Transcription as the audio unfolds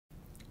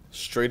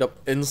Straight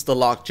up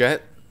insta-lock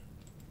Jet.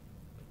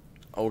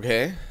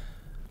 Okay.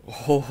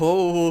 Ho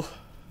ho.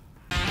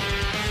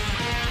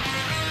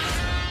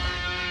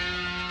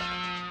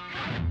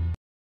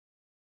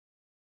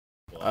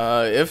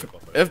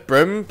 If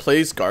Brim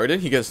plays Garden,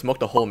 he can smoke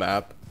the whole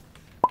map.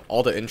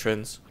 All the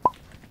entrance.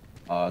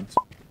 Odds.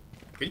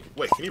 Can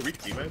you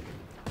reach B main?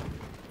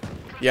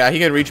 Yeah, he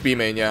can reach B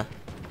main, yeah.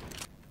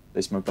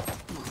 They smoked the...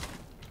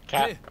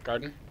 Cat,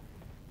 garden.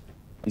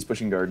 He's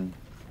pushing garden.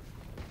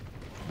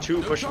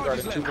 Two pushing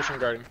garden, two pushing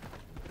garden.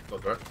 Go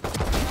for it.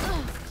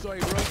 Sorry,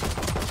 bro.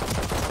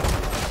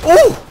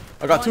 Oh!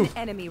 I got two.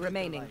 Enemy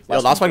remaining. Yo,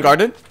 last one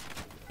Garden.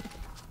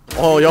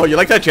 Oh, yo, you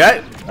like that,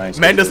 Jet? Nice.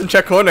 Man doesn't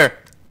check corner.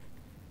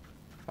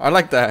 I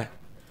like that.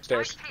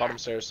 Stairs, bottom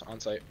stairs, on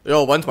site.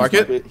 Yo, one's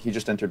market. He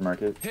just entered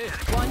market.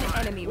 One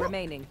enemy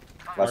remaining.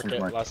 Last one's Market,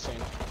 market. last scene.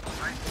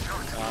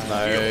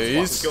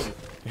 Nice.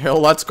 Yo,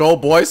 let's go,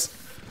 boys.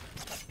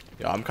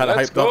 Yo, I'm kind of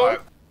Let's hyped go.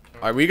 up.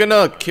 Are we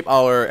gonna keep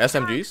our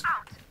SMGs?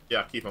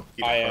 Yeah, keep him.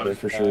 Keep I him. am,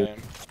 for sure. I am.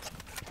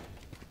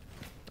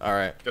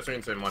 Alright. Just so you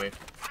can save money.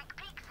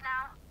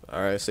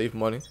 Alright, save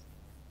money.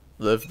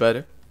 Live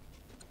better.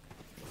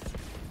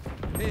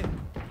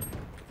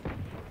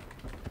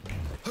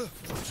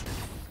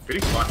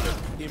 Pretty fucked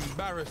it.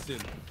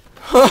 Embarrassing.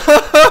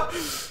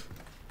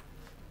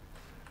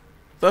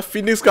 That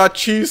Phoenix got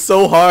cheesed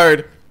so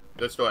hard.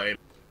 Let's go A.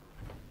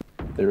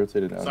 They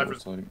rotated out.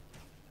 Cypher's- Like...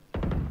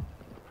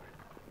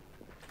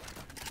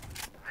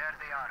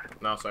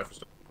 Now Cypher's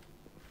still.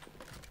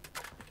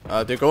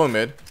 They're going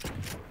mid.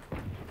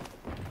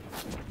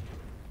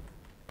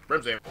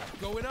 Brim's aim.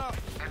 Going up.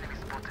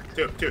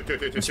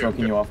 He's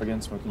smoking you off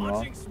again, smoking you off.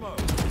 Watching smoke.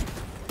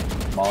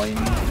 Molly.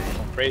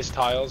 Raise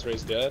tiles,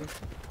 raise dead.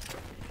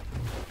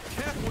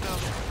 Careful now.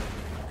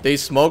 They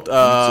smoked If you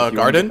wanna get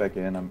Garden. back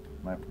in, I'm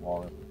my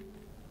wallet.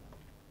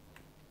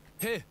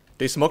 Here.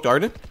 They smoked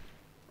Garden.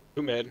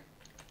 Who mid?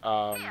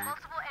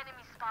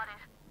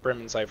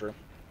 Brim and Cypher.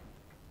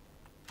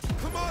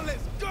 Come on,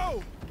 let's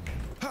go.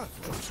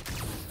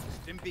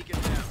 Stim beacon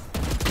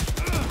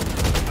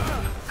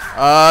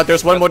down.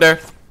 There's one more there.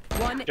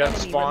 One Jet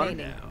enemy spawn.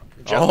 remaining.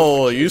 Jet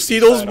Oh, log you me, see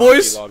those side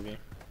boys? log me.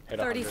 Hit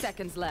 30 100.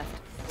 seconds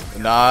left.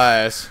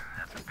 Nice.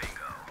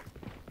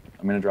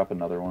 I'm gonna drop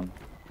another one.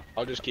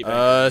 I'll just keep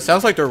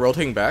Sounds like they're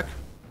rotating back.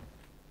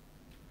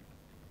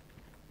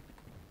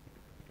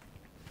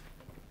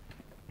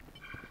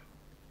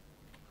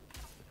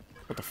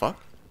 What the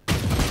fuck?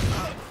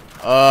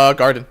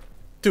 Garden.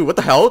 Dude, what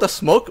the hell? The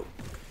smoke?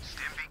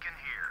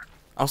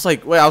 I was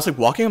like, wait, I was like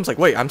walking. I was like,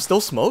 wait, I'm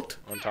still smoked?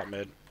 on top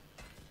mid.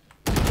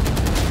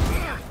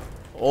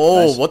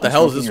 Oh, Nice. what the I'm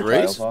hell is smoking this your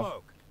race? tiles off.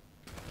 Smoke.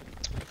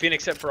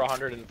 Phoenix hit for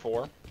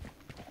 104.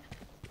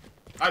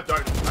 I have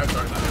dart.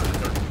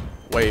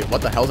 Wait,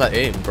 what the hell's that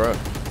aim, bro?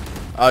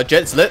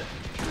 Jet's lit.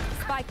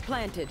 Spike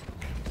planted.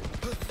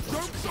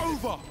 Joke's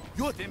over.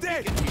 You're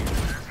dead.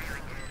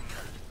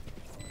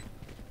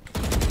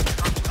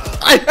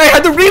 I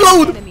had to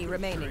reload! Enemy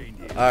remaining.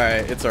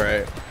 Alright, it's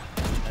alright.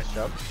 Nice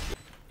job.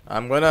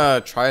 I'm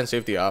gonna try and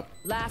save the op.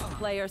 Last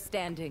player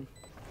standing.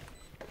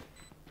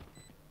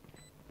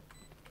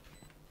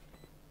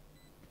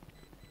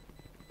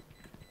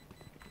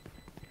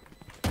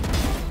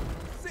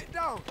 Sit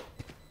down.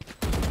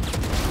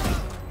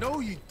 No,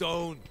 you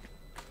don't.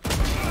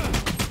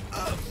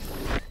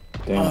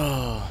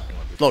 Damn.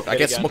 Look, I Hit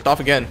get again. smoked off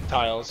again.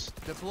 Tiles.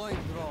 Deploying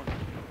drone.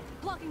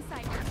 Blocking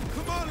sight.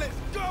 Come on, let's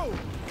go.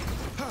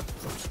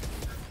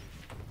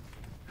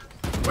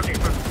 Pushing.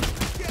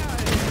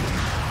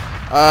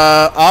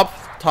 Up,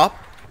 top.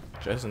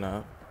 Just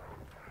not.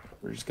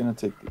 We're just gonna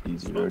take the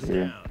easy road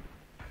here.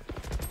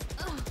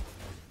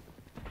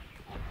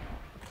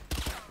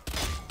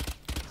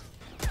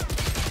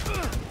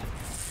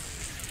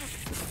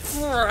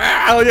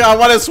 Oh yeah, I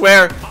wanna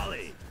swear.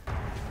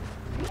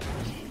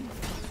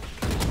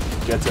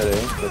 Jet's at A.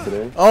 Jet's at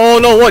A. Oh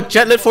no, what?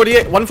 Jet lit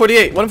 48,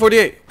 148,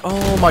 148.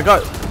 Oh my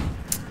god.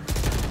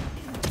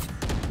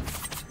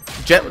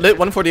 Jet lit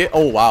 148.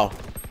 Oh wow.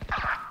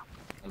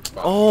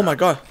 Oh my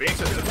god. Phoenix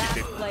is Last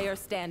player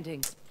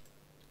standing.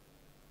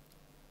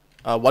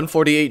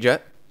 148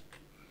 Jet.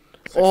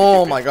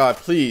 Oh my god,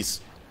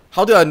 please.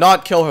 How did I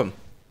not kill him?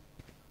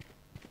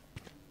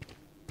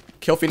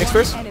 Kill Phoenix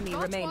first? Enemy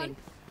remaining.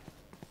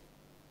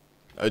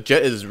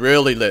 Jet is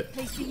really lit.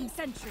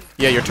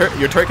 Yeah, your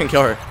turret can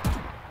kill her.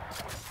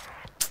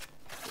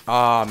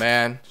 Ah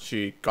man,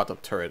 she got the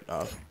turret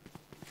off.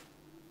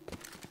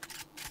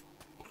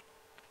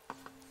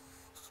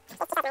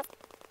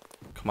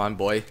 Come on,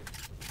 boy.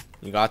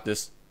 You got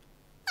this.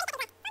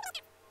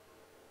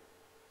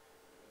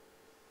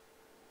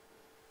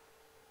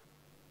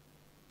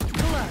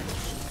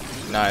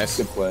 Nice.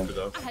 Good play.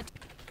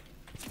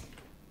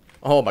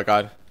 Oh my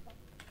god.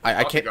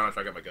 I can't. If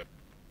I get my gun.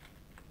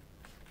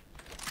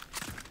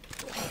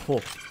 Oh.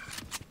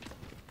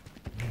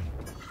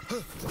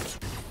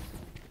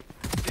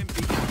 Stim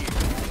beacon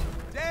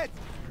here.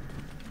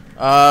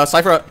 Dead.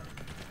 Cypher.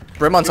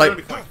 Brim on site.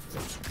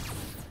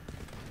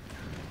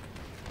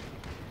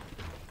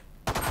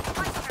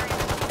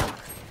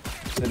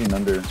 Sitting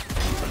under.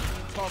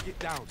 Target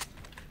down.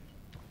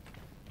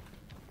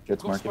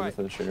 Jets Go market spike.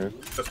 with a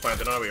sheriff. Just plant.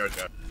 They don't know we are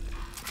yet.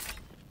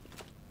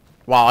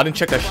 Wow, I didn't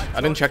check that.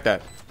 I didn't check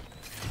that.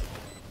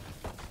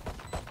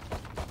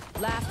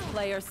 Last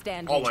player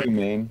standing. All Two lane.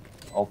 main,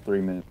 all three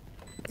mid.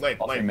 Lane.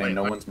 All three Lane. main, Lane.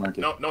 no lane. one's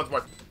market. No one's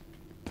marked.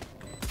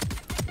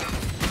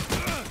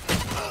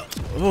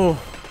 Oh,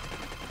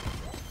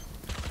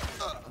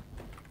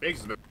 Phoenix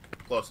is a bit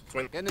close.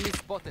 Swing. Enemy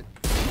spotted.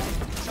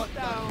 Shut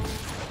down.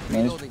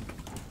 Nice. Reloading.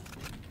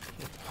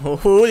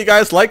 oh, you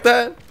guys like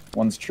that?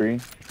 One's tree.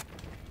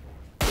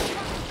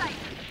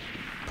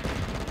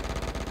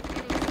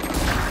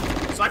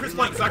 Cypher's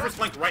flank. Cypher's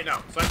flank right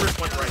now. Cypher's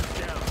flank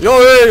right now.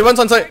 Yo, runs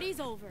on site. Party's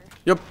over.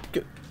 Yo,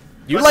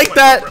 you like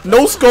that?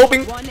 No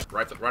scoping. One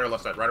Right or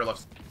left side. Right or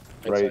left.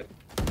 Right.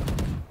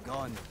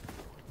 Gone.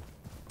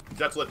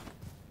 Jets lit.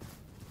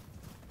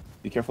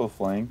 Be careful of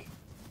flank.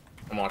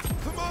 I'm on.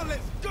 Come on,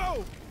 let's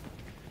go.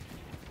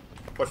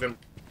 Push him.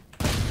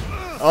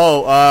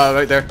 Oh,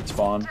 right there.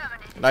 Spawn.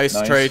 Nice,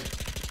 Nice. trade.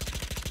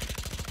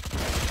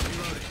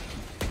 Reloading.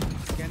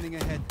 Scanning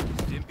ahead.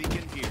 Dim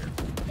beacon here.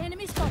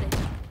 enemy spotted.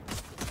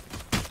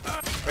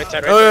 Right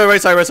side, right Oh, side. yeah,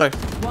 right side, right side.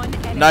 One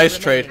enemy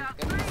Nice remaining. trade.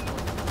 Enemy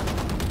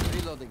spotted.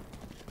 Reloading.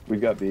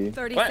 We've got B.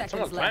 30 Plant, seconds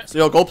someone left. So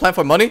yo, go plan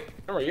for money. I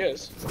know where he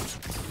is.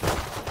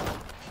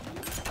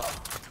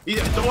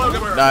 Don't want to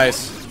get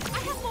Nice. I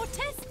have more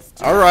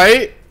tests. All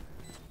right.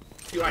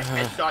 Dude, I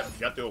headshot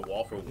Jet through a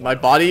wall for one. My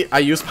body. I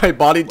use my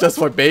body just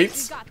for We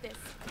baits. got this.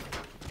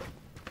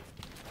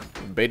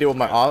 Bait it with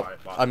my ult.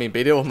 I mean,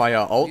 bait it with my Need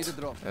a ult,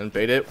 drop. and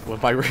bait it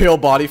with my real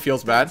body.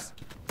 Feels bad. Spike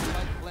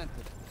planted.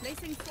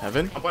 Placing swarm.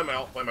 Heaven. I'm playing my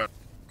ult. Playing my ult.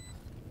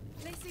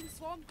 Placing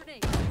swarm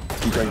grenade.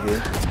 He's right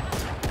here.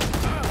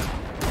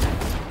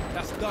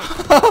 That's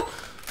done.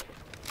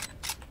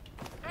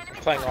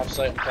 Playing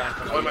offsite, I'm playing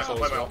from Playing my the ult.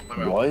 Playing my ult.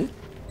 Playing my ult. What?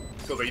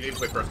 Silver, you need to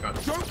play first con.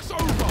 Joke's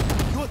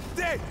over. You're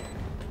dead.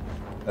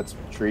 That's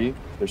tree.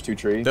 There's two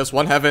tree. There's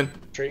one heaven.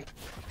 tree.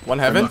 One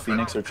heaven.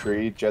 Phoenix or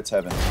tree. Jets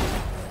heaven.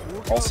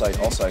 All sight.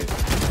 All sight.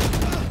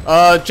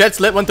 Jet's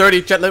lit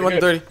 130. Jet lit You're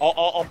good. 130.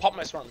 I'll pop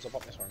my swarms. I'll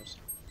pop my swarms.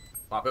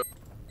 Pop it.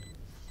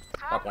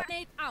 Pop one.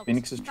 Grenade out.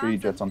 Phoenix is tree.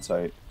 Jets on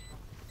sight.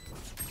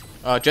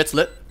 Jet's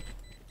lit.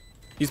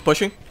 He's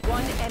pushing.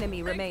 One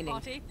enemy remaining.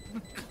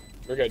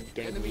 We're good.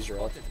 Doing the Enemy laser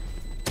roll. spotted.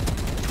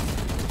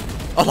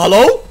 Oh,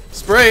 hello?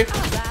 Spray.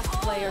 Last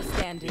player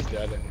standing. He's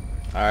dead.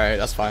 All right,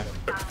 that's fine.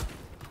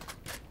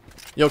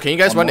 Yo, can you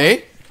guys run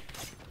A?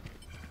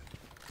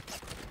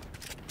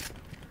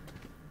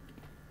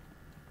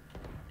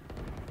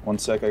 One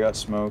sec. I got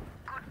smoke.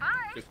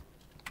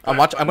 I'm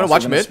gonna Also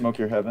watch gonna mid. Smoke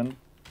your heaven.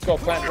 Let's go.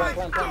 Plant.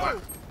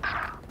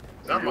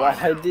 Never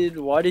mind.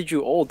 Why did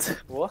you ult?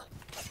 What?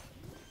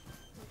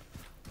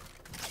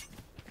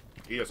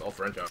 He just ult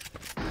for end job.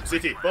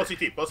 CT. Both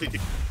CT. Both CT.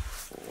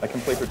 I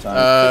can play for time.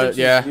 Couldn't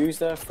you Yeah. Use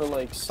that for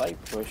like sight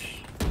push.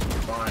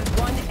 Fine.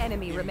 One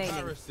enemy remaining.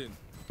 Embarrassing.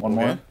 One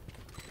more.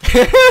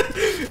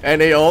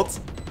 And a ult.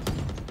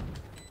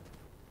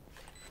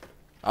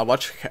 I'll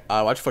watch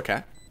for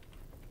cat.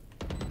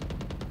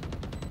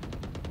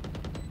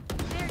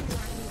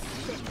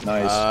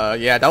 Nice.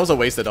 Yeah, that was a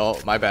wasted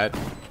ult. My bad.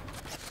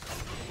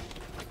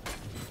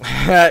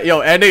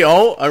 Yo, and a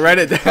ult. I ran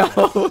it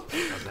down.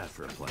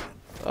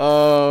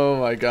 Oh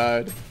my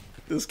god,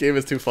 this game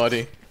is too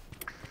funny.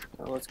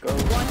 Oh, let's go.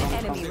 One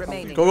enemy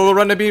remaining. Go, go, go,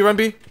 run to B, run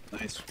B.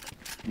 Nice.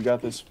 You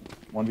got this.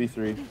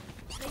 1v3.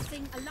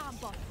 Placing alarm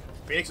bot.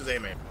 Phoenix is A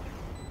main.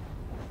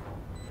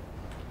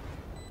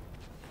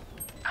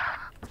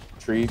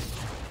 Tree.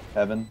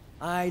 Heaven.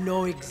 I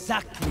know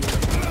exactly.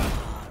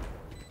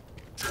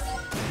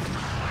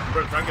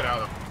 Bro, try and get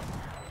out of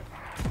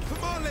them.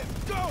 Come on,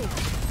 let's go.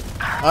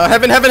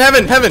 Heaven, heaven,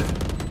 heaven, heaven.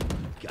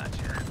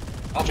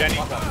 Jenny.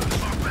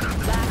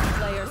 Last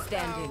player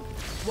standing.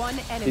 One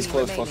enemy He's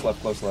close. remaining. Close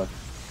left. Close left.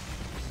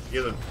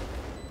 Either.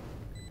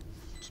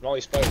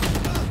 Smalley spike.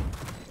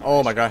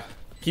 Oh my god,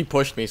 he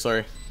pushed me.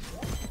 Sorry.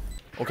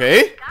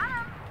 Okay. One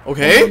more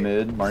Okay.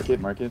 mid. Market.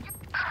 Market.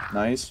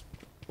 Nice.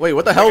 Wait,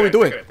 what the hell are we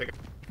doing? Take it.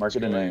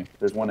 Market in A.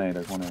 There's one A.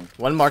 There's one A.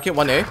 One market,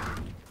 one A.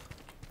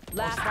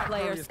 Last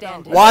player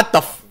standing. What the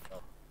f?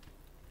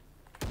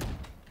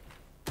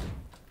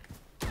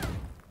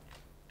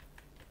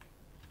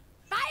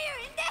 Fire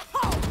in the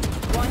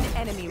hole. One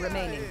enemy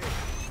remaining.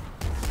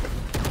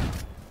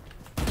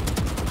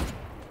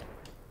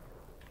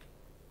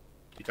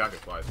 He target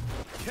flies.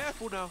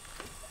 Careful now.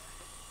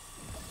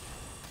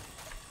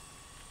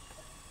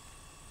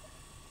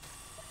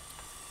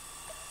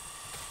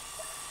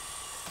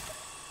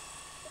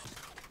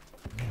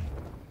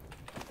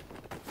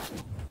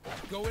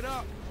 Going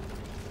up.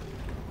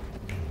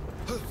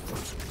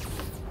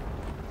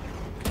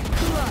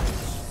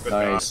 Good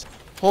Nice.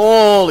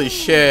 Holy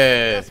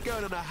shit.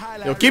 Going on a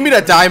highlight. Yo, give me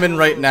that diamond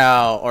right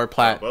now, or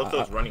plat. Both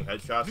those running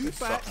headshots, they New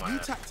suck fight, my new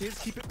ass.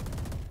 tactics. Keep it.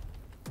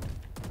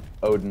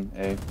 Odin.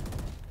 A.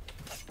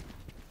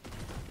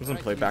 Doesn't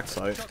play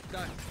backside.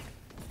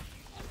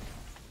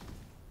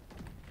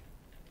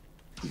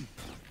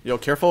 Yo,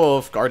 careful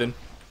of garden.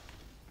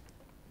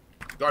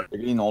 Guard. They're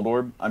getting old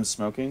orb. I'm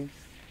smoking.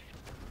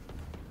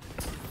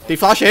 They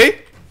flash A.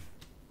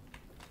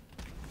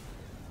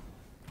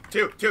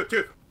 Two.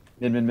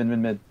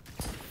 Mid.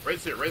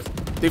 Raise here, raise.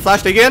 They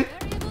flashed again.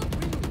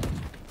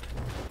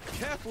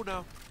 Careful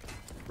now.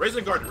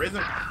 Raising garden,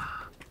 raising.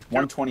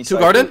 120. Two Cypher.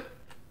 garden.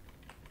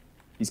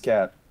 He's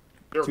cat.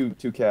 Here.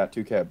 Two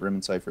cat. Brim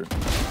and Cypher.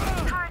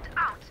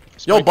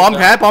 Yo, Spike bomb is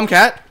cat, bomb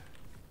cat.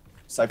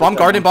 Cypher Bomb cat,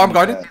 garden, 120 bomb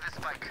garden. cat.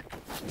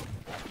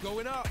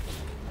 Going up.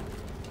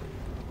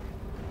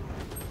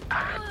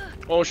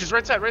 Oh, she's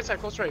right side,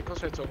 close right,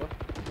 Sova.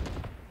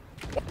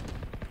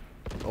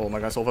 Oh my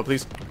god, Sova,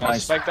 please.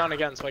 Nice. Spike down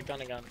again.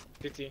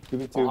 50.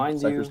 2v2. Behind you.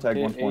 Cypher's tag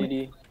Hit 120.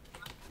 80.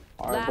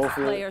 Alright, Last both of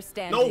player you.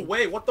 standing. No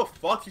way, what the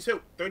fuck? She said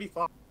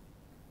 35.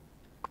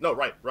 No,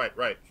 right.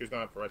 She was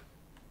going for right.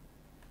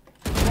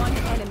 One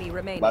enemy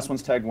remaining. Last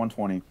one's tagged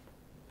 120.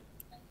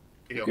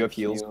 Heal. You have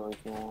heals. Heal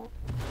if you want.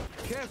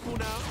 Careful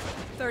now.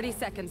 30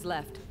 seconds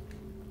left.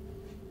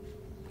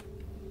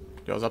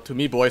 Yo, it's up to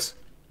me, boys.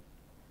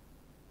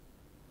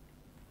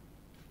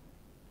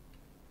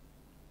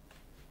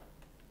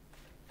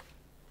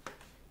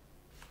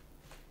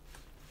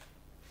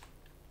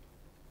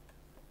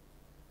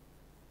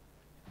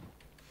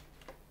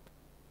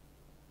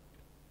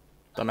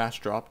 The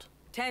match dropped.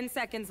 10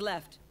 seconds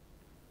left.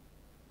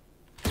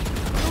 Very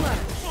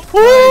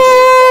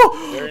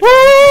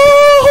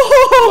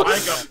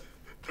I got.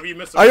 You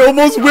missed I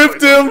almost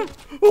whipped him.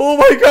 Oh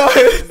my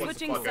god.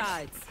 Switching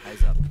sides.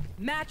 Eyes up.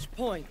 Match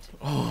point.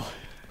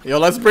 Yo,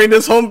 let's bring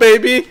this home,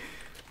 baby.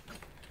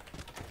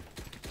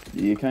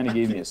 You kind of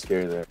gave me a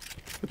scare there.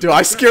 Dude,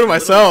 I scared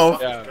myself.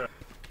 Yeah.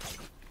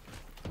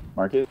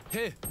 Mark it.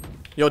 Here.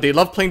 Yo, they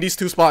love playing these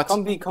two spots.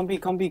 Come B.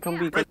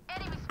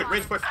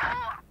 Raise push.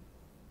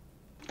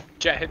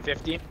 Jet hit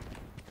 50.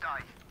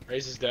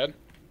 Raze is dead.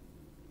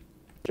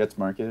 Jets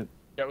market.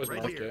 Jet was Right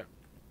marked here. it.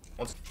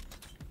 I'm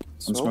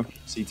Smoke. smoking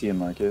CT and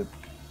market.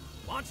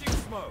 Launching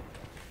smoke.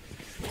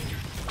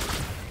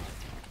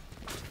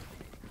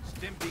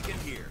 Stim beacon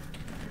here.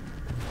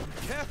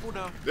 Careful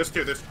now. This.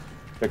 Check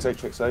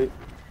site.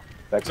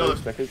 Back No,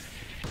 side, check it.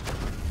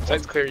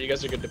 Side's clear, you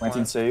guys are good to Planting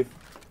plant. safe.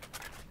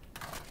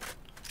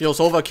 Yo,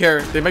 Sova,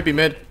 care. They might be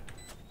mid.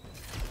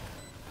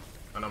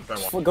 And I'm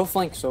trying one. Go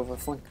flank, Sova.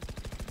 Flank.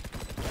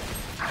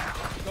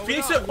 Going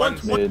Phoenix up. at one.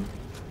 Mid.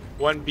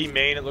 One B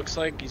main, it looks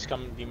like. He's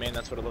coming B main,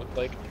 that's what it looked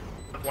like.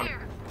 One.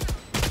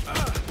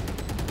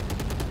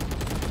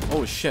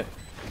 Oh shit.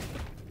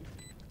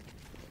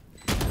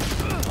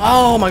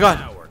 Oh my god.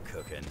 Now we're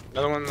cooking.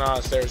 Another one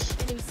stairs.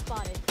 Enemy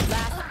spotted.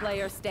 Last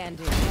player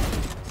standing.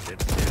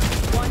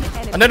 One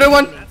enemy. Another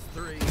one. remaining.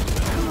 Three.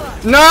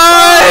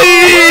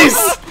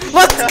 Nice!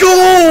 Let's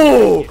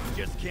go!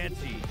 Just can't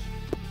teach.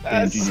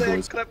 Damn, GG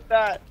boys. Clip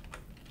that.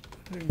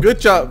 Good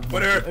job.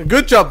 Winner.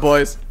 Good job,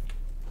 boys.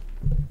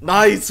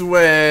 Nice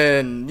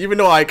win. Even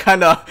though I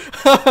kind of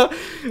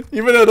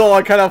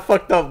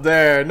fucked up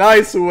there.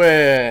 Nice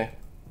win.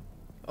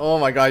 Oh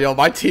my god, yo,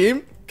 my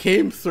team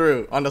came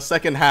through on the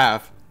second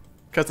half.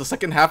 Cause the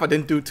second half I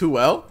didn't do too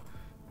well.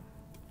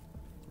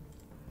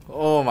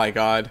 Oh my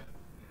god.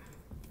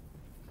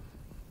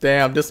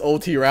 Damn, this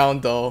OT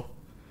round though.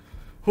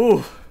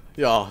 Whew.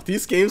 Yo,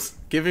 these games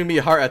giving me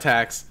heart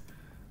attacks.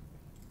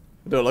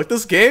 Dude, like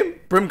this game,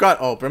 Brim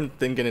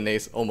didn't get an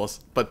ace,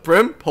 almost. But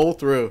Brim pulled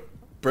through.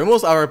 Brim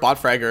was our bot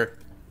fragger.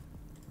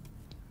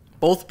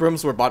 Both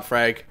Brims were bot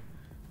frag.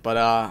 But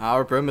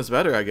our Brim is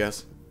better, I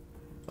guess.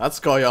 Let's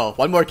go, yo.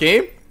 One more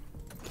game?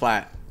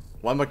 Plat.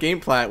 One more game,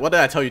 Plat. What did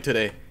I tell you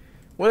today?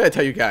 What did I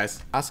tell you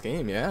guys? Last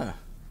game, yeah.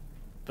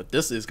 But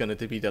this is gonna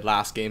be the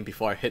last game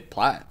before I hit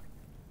Plat.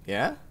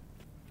 Yeah?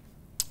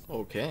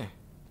 Okay.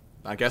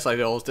 I guess I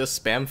will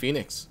just spam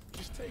Phoenix.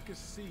 Just take a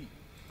seat.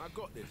 I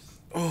got this.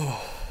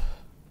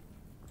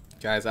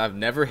 Guys, I've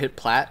never hit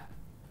Plat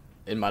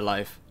in my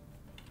life.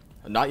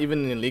 Not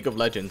even in League of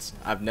Legends.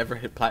 I've never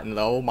hit Platinum.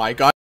 Oh my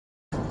god.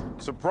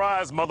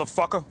 Surprise,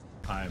 motherfucker.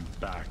 I'm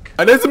back.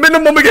 And it's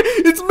minimum again!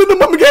 It's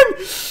minimum again!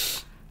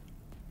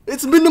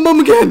 It's minimum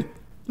again!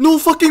 No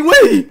fucking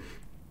way!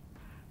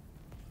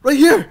 Right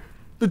here!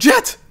 The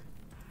jet!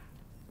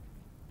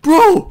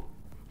 Bro!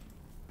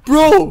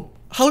 Bro!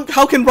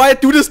 How can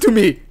Riot do this to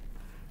me?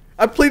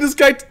 I played this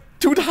guy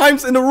 2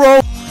 times in a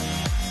row!